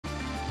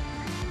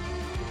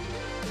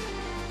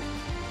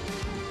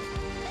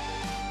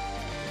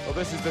Well,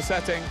 this is the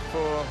setting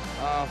for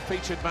our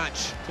featured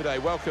match today.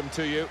 Welcome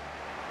to you.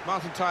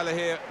 Martin Tyler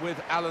here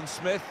with Alan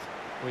Smith.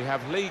 We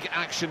have league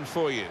action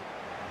for you.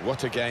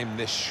 What a game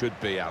this should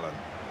be, Alan.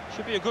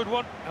 Should be a good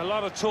one. A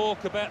lot of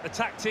talk about the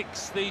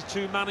tactics these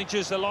two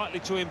managers are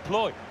likely to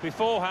employ.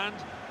 Beforehand,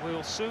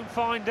 we'll soon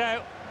find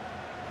out.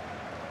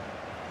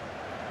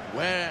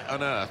 Where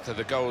on earth are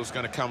the goals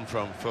going to come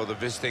from for the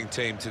visiting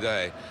team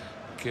today,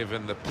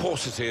 given the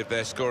paucity of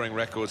their scoring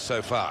record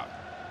so far?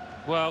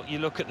 Well, you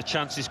look at the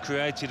chances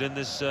created, and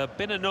there's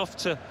been enough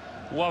to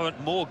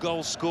warrant more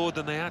goals scored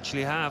than they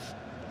actually have.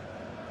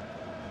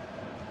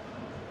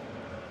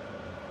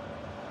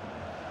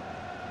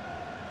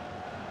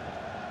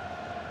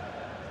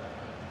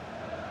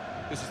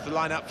 This is the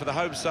lineup for the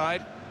home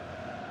side.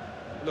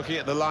 Looking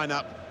at the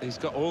lineup, he's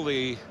got all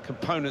the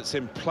components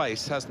in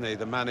place, hasn't he,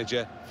 the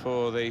manager,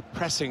 for the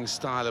pressing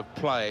style of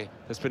play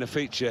that's been a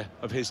feature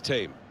of his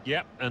team.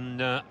 Yep,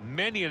 and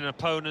many an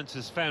opponent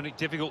has found it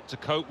difficult to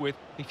cope with.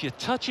 If your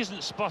touch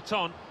isn't spot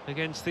on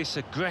against this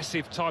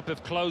aggressive type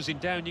of closing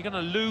down, you're going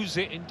to lose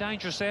it in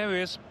dangerous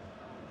areas.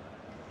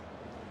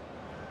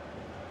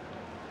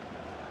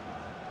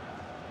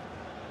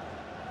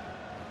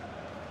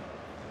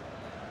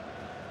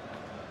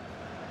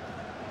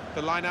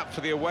 The lineup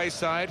for the away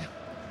side.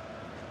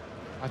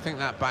 I think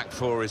that back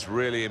four is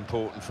really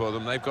important for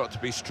them. They've got to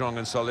be strong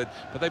and solid,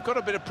 but they've got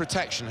a bit of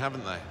protection,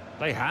 haven't they?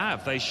 They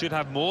have. They should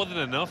have more than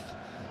enough.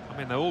 I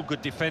mean, they're all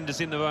good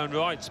defenders in their own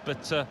rights,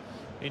 but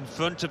in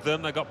front of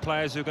them, they've got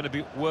players who are going to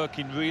be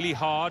working really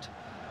hard.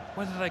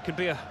 Whether they can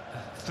be a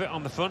threat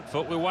on the front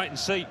foot, we'll wait and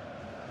see.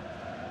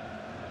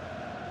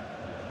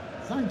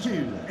 Thank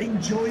you.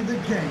 Enjoy the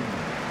game.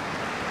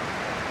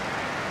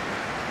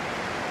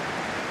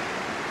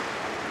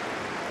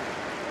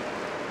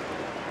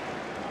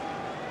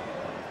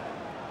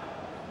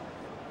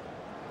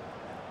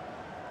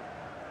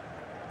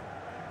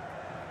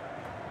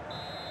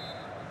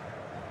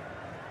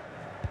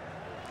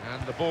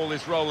 And the ball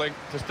is rolling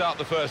to start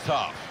the first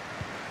half.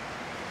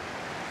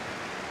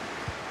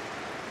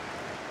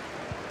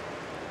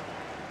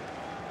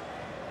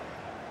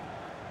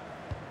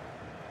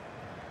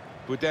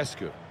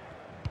 Budescu.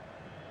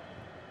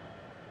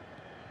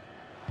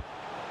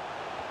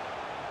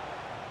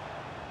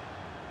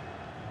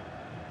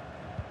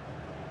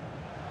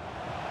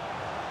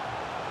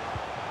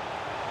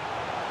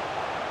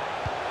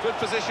 Good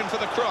position for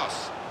the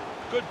cross.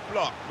 Good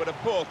block, but a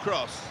poor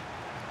cross.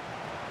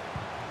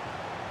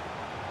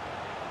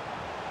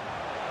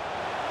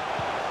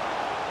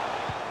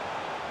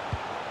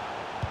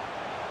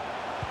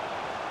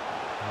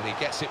 And he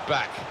gets it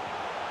back.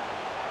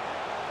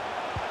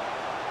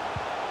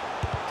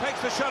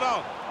 Takes the shot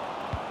on.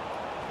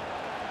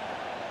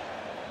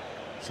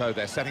 So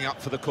they're setting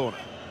up for the corner.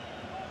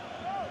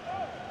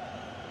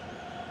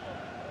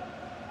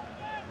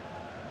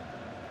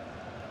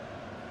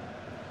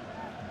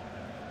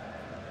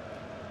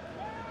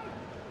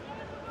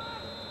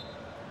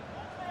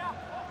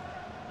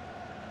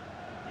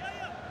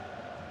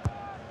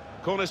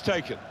 Corner's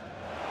taken.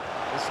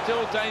 There's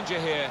still danger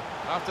here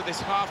after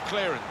this half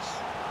clearance.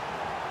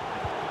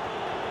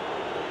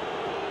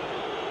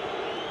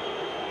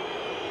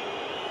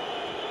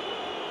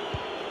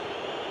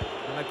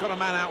 And they've got a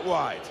man out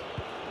wide.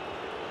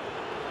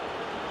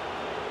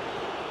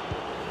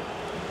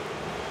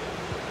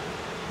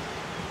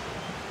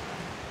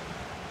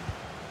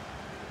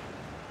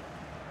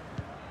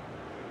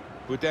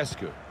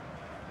 Budescu.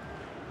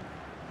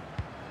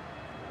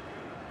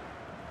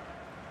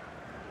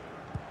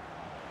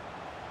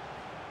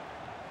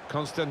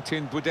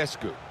 Konstantin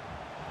Budescu.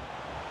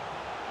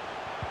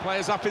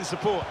 Players up in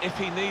support if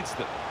he needs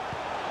them.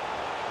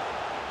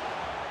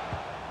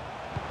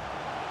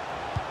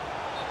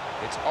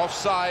 It's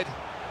offside,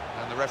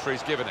 and the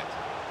referee's given it.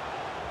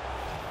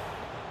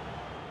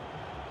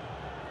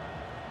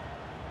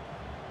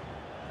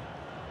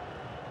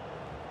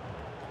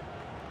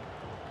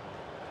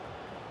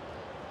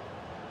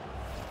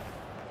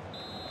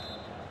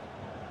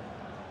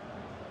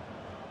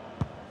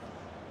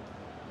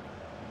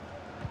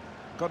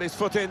 Got his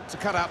foot in to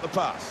cut out the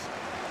pass.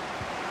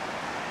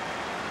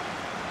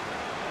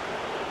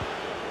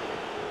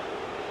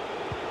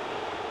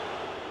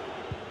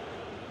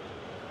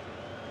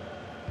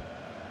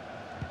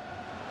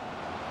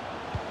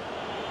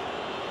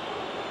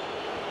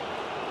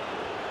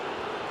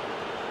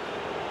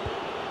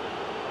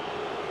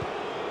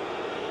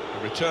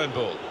 A return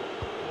ball.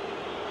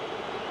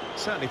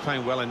 Certainly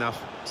playing well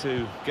enough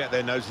to get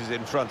their noses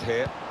in front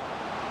here.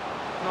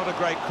 Not a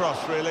great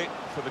cross, really,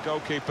 for the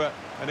goalkeeper.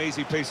 An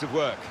easy piece of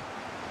work.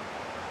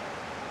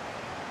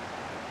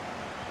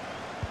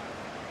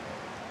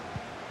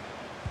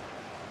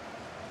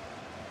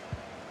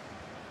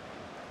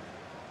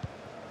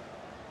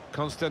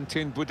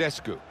 Konstantin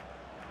Budescu.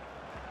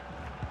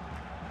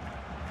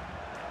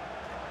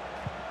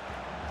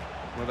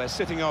 Well, they're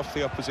sitting off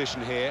the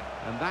opposition here,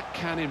 and that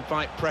can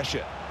invite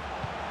pressure.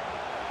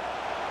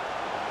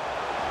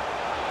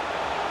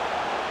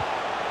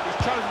 He's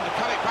chosen to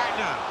cut it back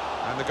now.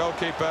 And the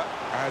goalkeeper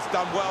has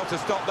done well to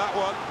stop that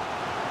one.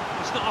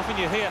 It's not often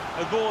you hear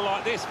a roar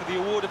like this for the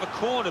award of a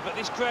corner, but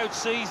this crowd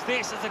sees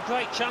this as a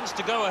great chance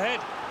to go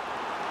ahead.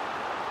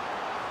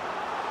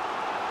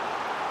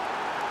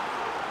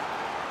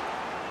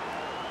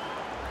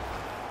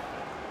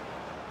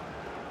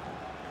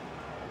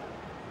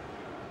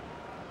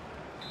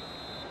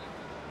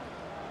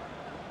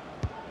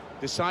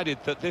 Decided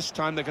that this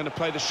time they're going to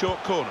play the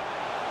short corner.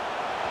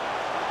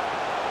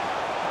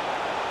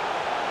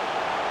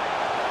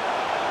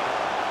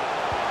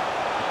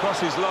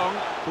 Cross is long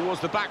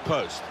towards the back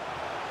post.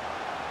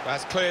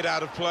 That's cleared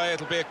out of play.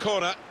 It'll be a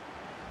corner.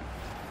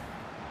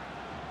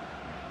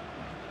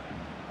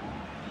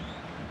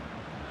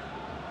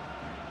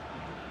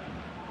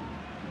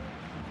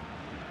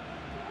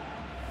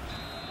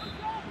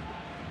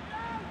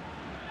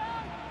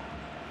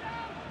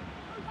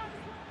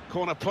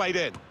 Corner played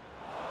in.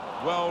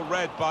 Well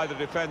read by the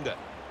defender.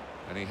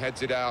 And he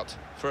heads it out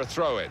for a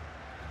throw-in.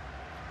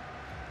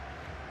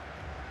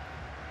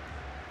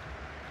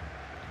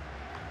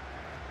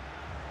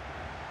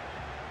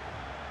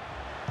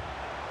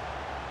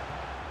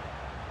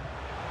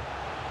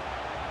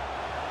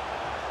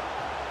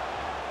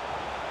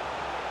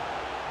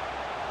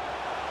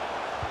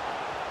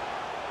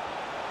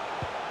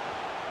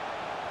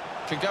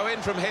 Can go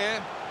in from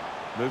here.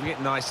 Moving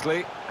it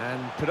nicely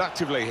and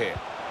productively here.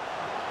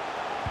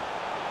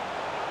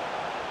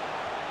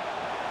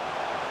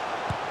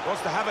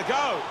 Wants to have a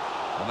go.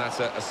 And that's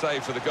a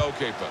save for the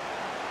goalkeeper.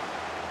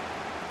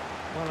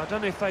 Well, I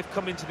don't know if they've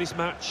come into this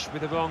match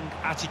with the wrong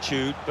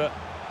attitude, but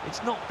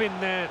it's not been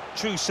their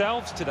true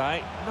selves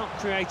today. Not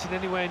creating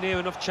anywhere near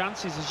enough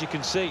chances, as you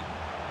can see.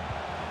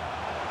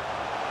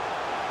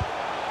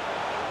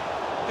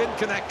 Didn't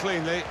connect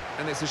cleanly,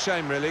 and it's a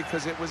shame, really,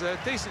 because it was a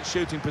decent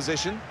shooting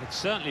position. It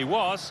certainly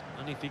was,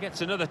 and if he gets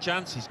another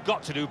chance, he's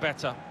got to do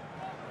better.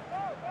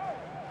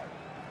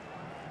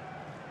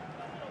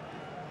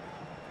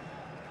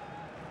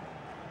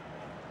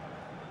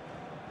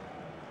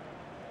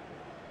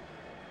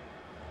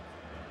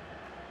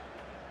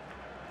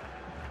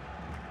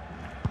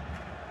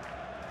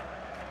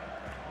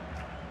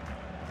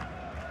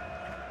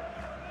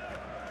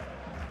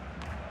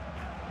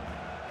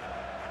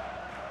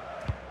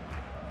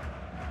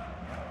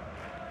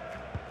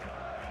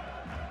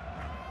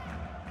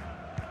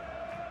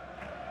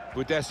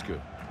 Budescu.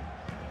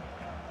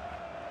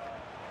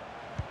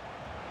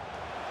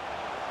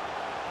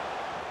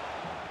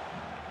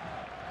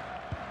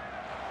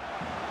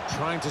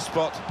 Trying to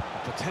spot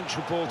a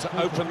potential ball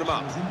to open them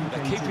up.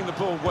 They're keeping the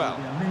ball well.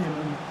 A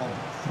minimum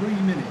of 3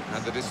 minutes.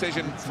 And the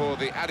decision for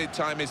the added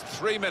time is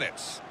 3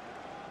 minutes.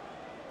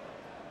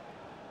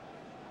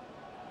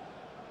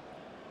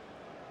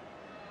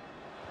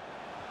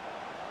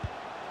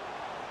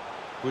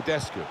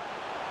 Budescu.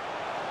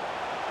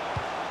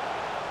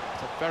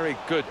 It's a very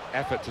good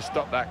effort to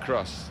stop that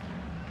cross.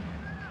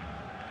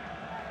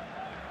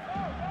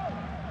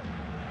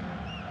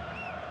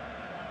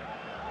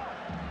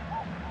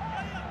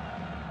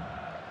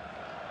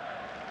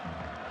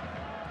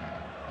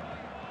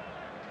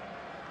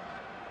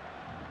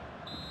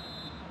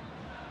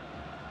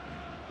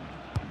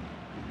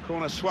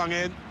 Corner swung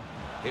in.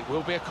 It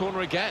will be a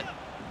corner again.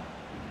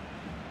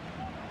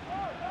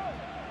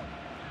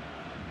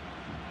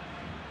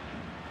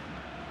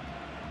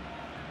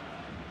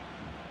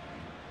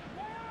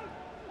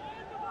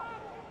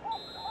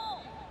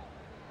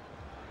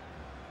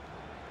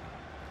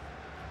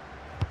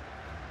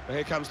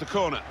 Here comes the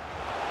corner.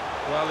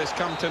 Well, it's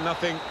come to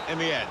nothing in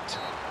the end.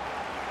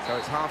 So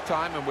it's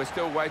half-time and we're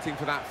still waiting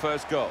for that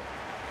first goal.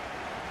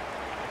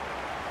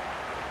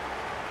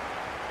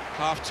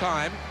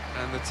 Half-time,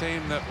 and the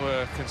team that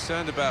were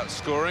concerned about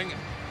scoring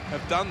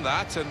have done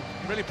that and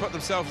really put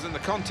themselves in the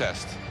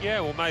contest.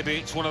 Yeah, well, maybe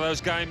it's one of those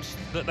games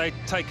that they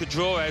take a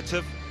draw out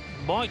of.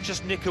 Might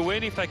just nick a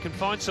win if they can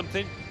find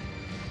something.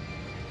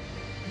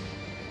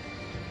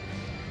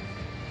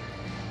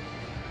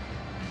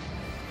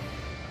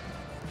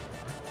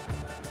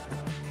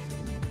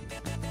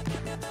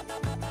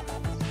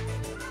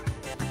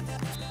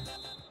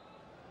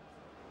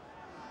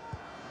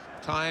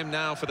 Time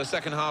now for the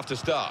second half to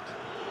start.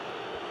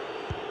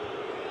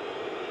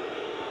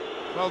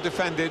 Well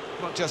defended,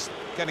 not just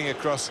getting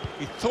across,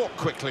 he thought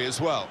quickly as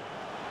well.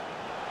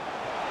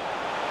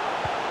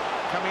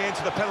 Coming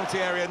into the penalty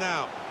area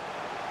now.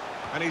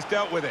 And he's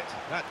dealt with it,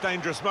 that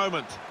dangerous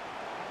moment.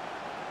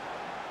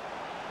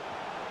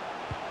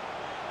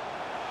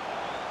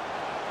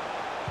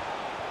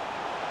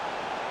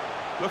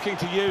 Looking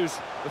to use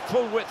the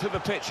full width of the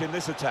pitch in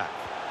this attack.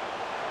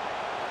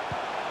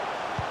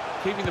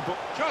 Keeping the ball.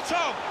 Shot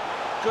on!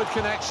 Good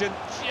connection,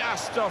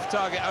 just off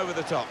target over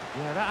the top.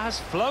 Yeah, that has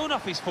flown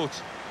off his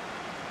foot.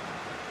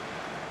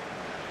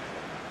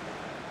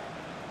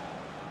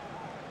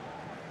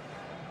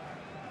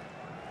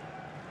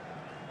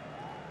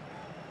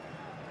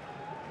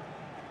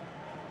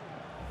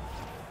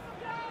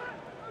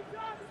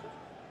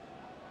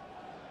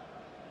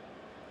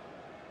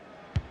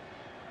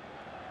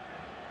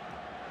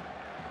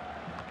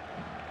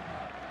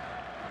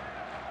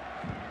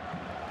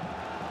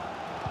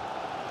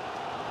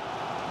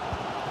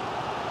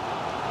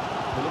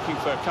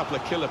 looking for a couple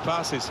of killer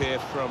passes here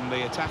from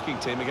the attacking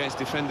team against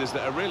defenders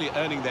that are really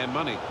earning their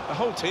money. The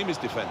whole team is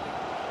defending.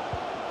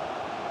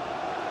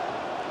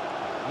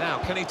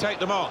 Now, can he take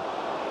them on?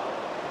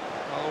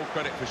 Well, all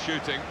credit for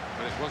shooting,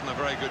 but it wasn't a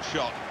very good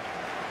shot.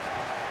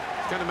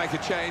 Going to make a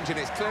change, and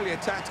it's clearly a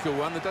tactical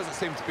one. There doesn't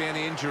seem to be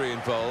any injury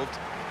involved.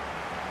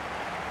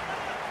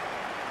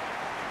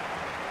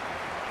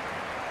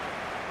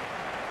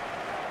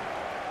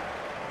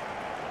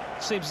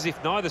 Seems as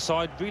if neither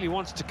side really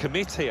wants to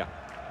commit here.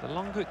 The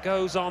longer it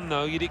goes on,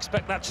 though, you'd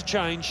expect that to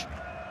change.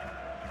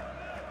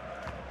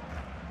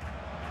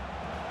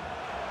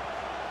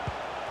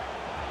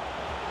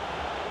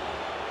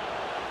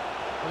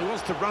 Well, he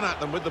wants to run at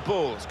them with the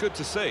ball. It's good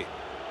to see.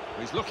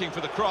 He's looking for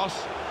the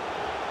cross.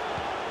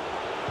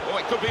 Oh,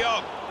 it could be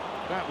on.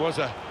 That was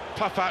a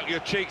puff out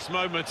your cheeks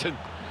moment, and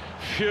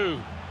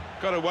phew,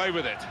 got away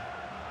with it.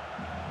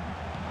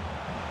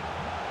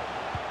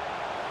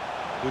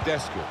 Giurgiu.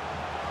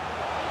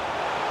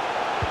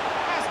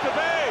 Has to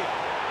be.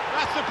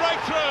 That's the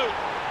breakthrough.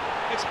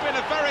 It's been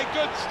a very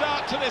good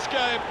start to this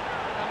game,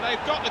 and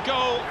they've got the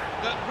goal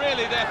that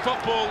really their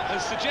football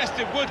has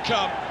suggested would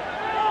come.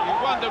 You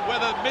wondered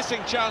whether missing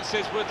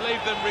chances would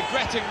leave them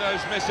regretting those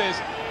misses,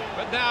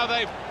 but now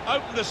they've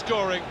opened the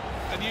scoring,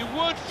 and you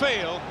would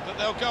feel that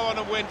they'll go on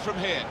and win from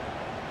here.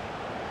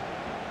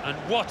 And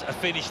what a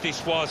finish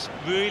this was.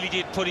 Really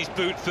did put his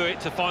boot through it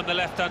to find the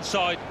left-hand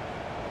side.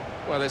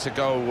 Well, it's a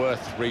goal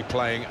worth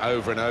replaying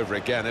over and over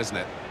again, isn't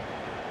it?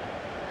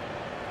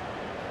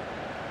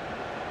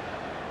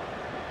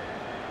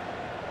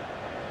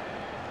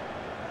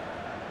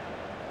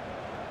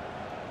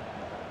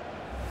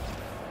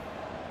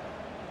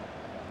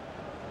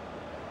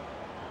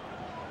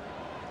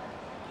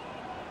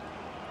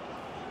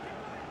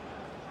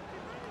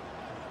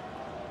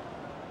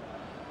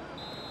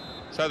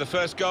 So the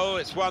first goal,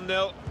 it's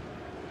 1-0.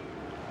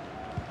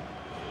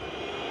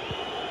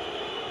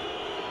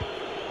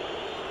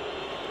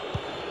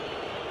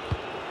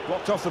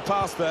 Blocked off the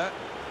pass there.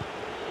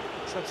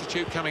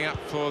 Substitute coming up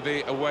for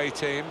the away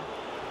team.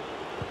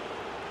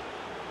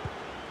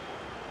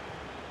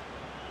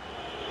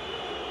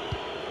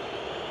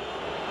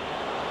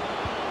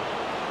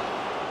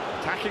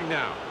 Attacking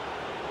now.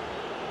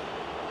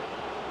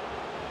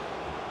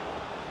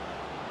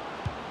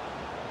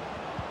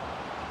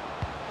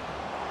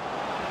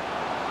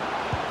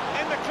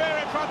 Clear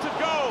in front of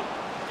goal.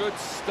 Good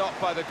stop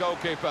by the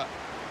goalkeeper.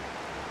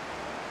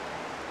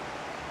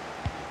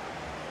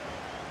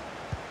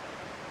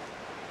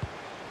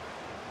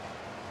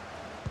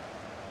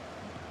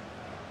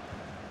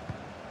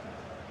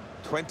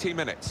 "20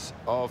 minutes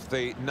of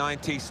the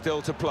 90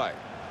 still to play.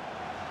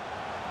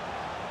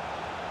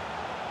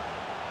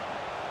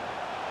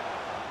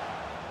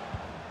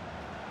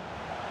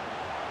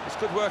 It's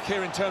good work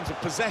here in terms of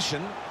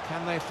possession.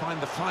 Can they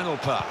find the final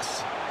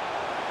pass?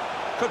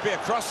 Could be a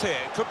cross here,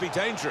 it could be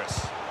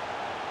dangerous.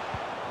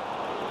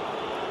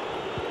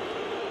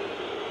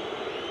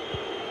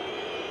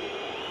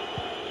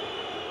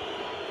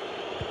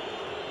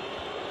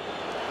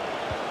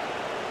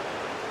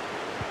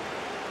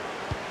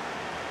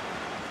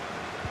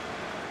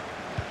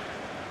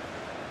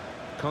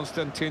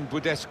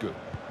 Giurgiu.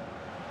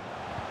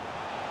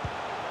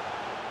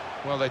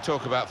 Well, they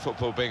talk about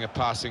football being a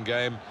passing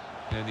game,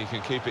 and you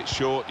can keep it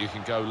short, you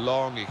can go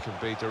long, you can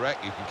be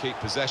direct, you can keep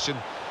possession,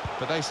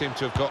 but they seem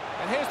to have got...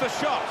 And here's the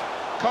shot!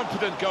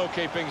 Confident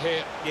goalkeeping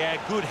here. Yeah,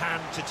 good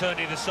hand to turn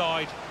it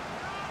aside.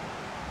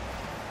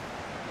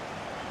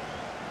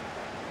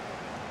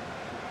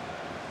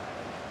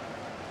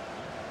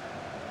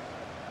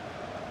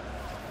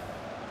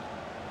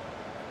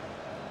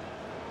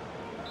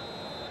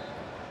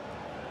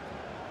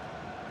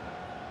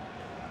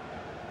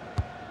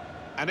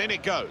 And in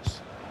it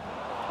goes.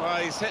 Well,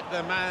 he's hit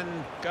the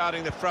man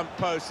guarding the front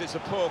post. It's a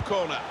poor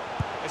corner.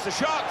 It's a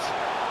shot!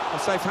 Well,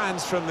 safe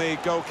hands from the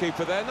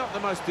goalkeeper there. Not the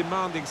most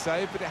demanding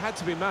save, but it had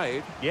to be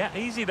made. Yeah,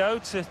 easy, though,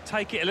 to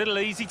take it a little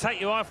easy, take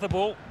your eye off the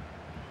ball.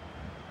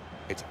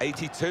 It's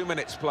 82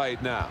 minutes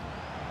played now.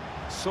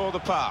 Saw the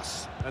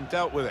pass and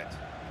dealt with it.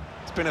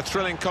 It's been a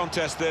thrilling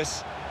contest,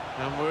 this.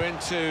 And we're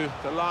into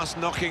the last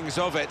knockings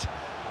of it.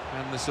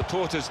 And the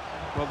supporters,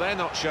 well, they're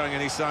not showing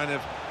any sign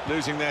of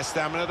losing their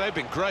stamina. They've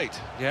been great.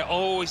 Yeah,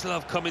 always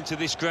love coming to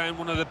this ground.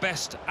 One of the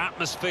best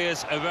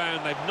atmospheres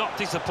around. They've not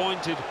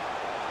disappointed.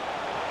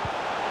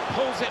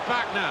 Pulls it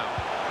back now.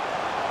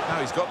 Now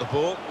he's got the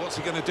ball. What's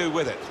he going to do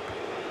with it?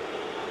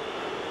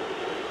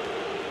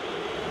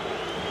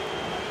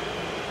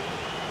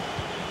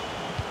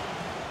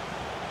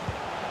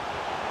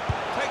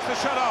 Takes the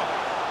shot off.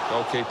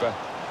 Goalkeeper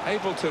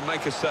able to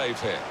make a save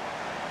here.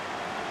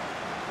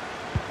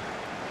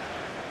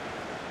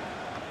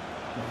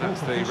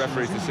 That's the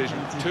referee's decision.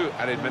 2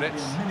 added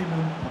minutes. A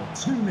minimum of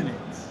 2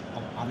 minutes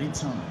of added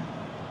time.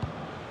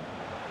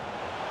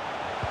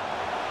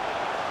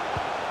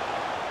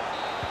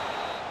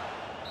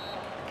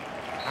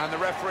 And the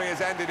referee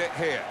has ended it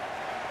here.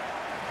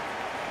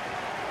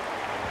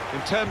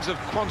 In terms of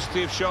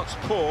quantity of shots,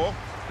 poor.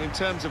 in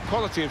terms of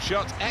quality of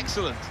shots,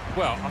 excellent.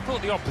 Well, I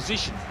thought the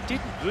opposition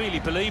didn't really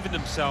believe in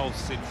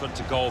themselves in front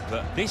of goal,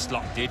 but this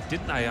lot did,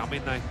 didn't they? I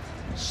mean, they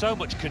so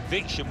much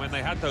conviction when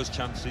they had those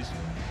chances.